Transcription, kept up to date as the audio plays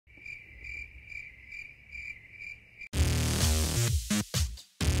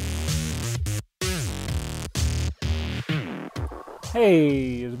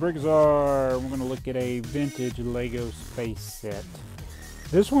Hey, it's BrickTsar. We're going to look at a vintage Lego space set.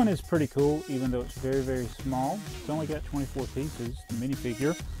 This one is pretty cool, even though it's very, very small. It's only got 24 pieces, the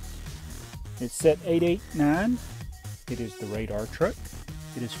minifigure. It's set 889. It is the radar truck.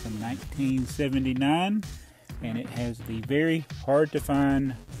 It is from 1979, and it has the very hard to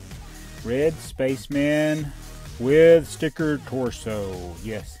find red spaceman with stickered torso.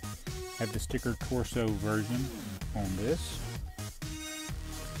 Yes, I have the stickered torso version on this.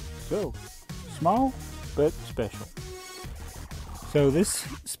 So, small but special. So this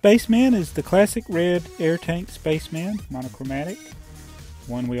spaceman is the classic red air tank spaceman, monochromatic,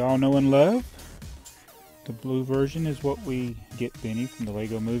 one we all know and love. The blue version is what we get Benny from the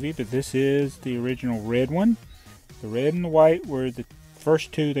Lego movie, but this is the original red one. The red and the white were the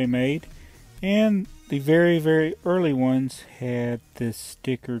first two they made, and the very, very early ones had this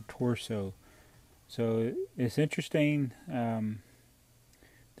stickered torso. So it's interesting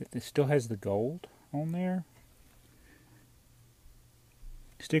that this still has the gold on there.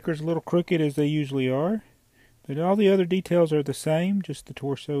 Sticker's a little crooked as they usually are, but all the other details are the same, just the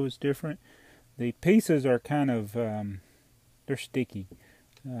torso is different. The pieces are kind of, they're sticky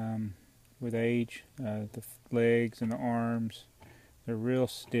with age. The legs and the arms, they're real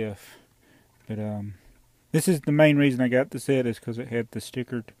stiff. But this is the main reason I got the set, is because it had the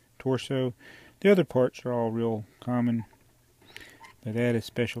stickered torso. The other parts are all real common, but that is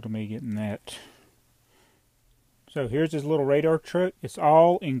special to me getting that. So here's his little radar truck. It's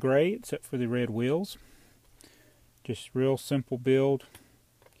all in gray except for the red wheels. Just real simple build.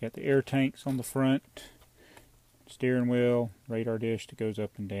 Got the air tanks on the front, steering wheel, radar dish that goes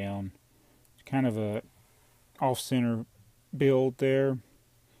up and down. It's kind of a off-center build there,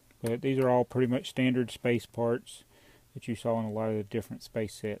 but these are all pretty much standard space parts that you saw in a lot of the different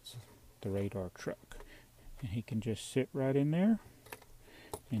space sets. The radar truck, and he can just sit right in there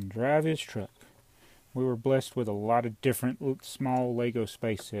and drive his truck. We were blessed with a lot of different small Lego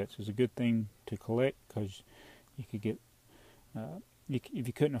space sets. It's a good thing to collect because you could get, if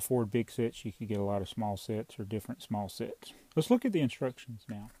you couldn't afford big sets, you could get a lot of small sets or different small sets. Let's look at the instructions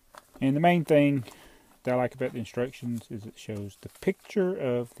now. And the main thing that I like about the instructions is it shows the picture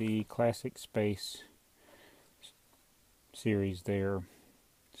of the classic space series there.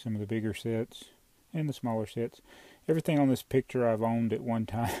 Some of the bigger sets and the smaller sets. Everything on this picture I've owned at one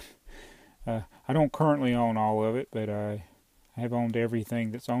time. I don't currently own all of it, but I have owned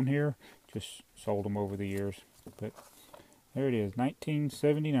everything that's on here. Just sold them over the years. But there it is,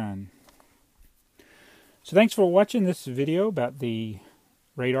 1979. So thanks for watching this video about the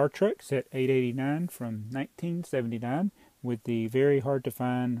radar truck set 889 from 1979 with the very hard to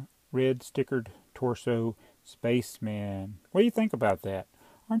find red stickered torso spaceman. What do you think about that?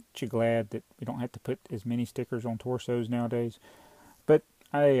 Aren't you glad that we don't have to put as many stickers on torsos nowadays? But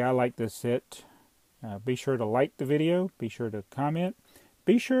I like this set. Be sure to like the video. Be sure to comment.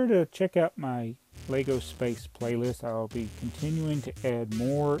 Be sure to check out my Lego Space playlist. I'll be continuing to add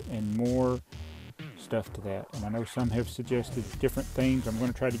more and more stuff to that. And I know some have suggested different things. I'm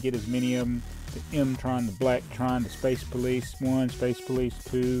going to try to get as many of them. The M-Tron, the Blacktron, the Space Police 1, Space Police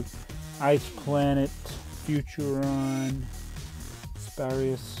 2, Ice Planet, Futuron,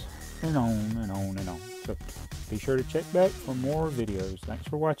 Sparius, and on and on and on. So be sure to check back for more videos. Thanks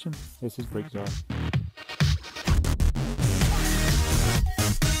for watching. This is BrickTsar.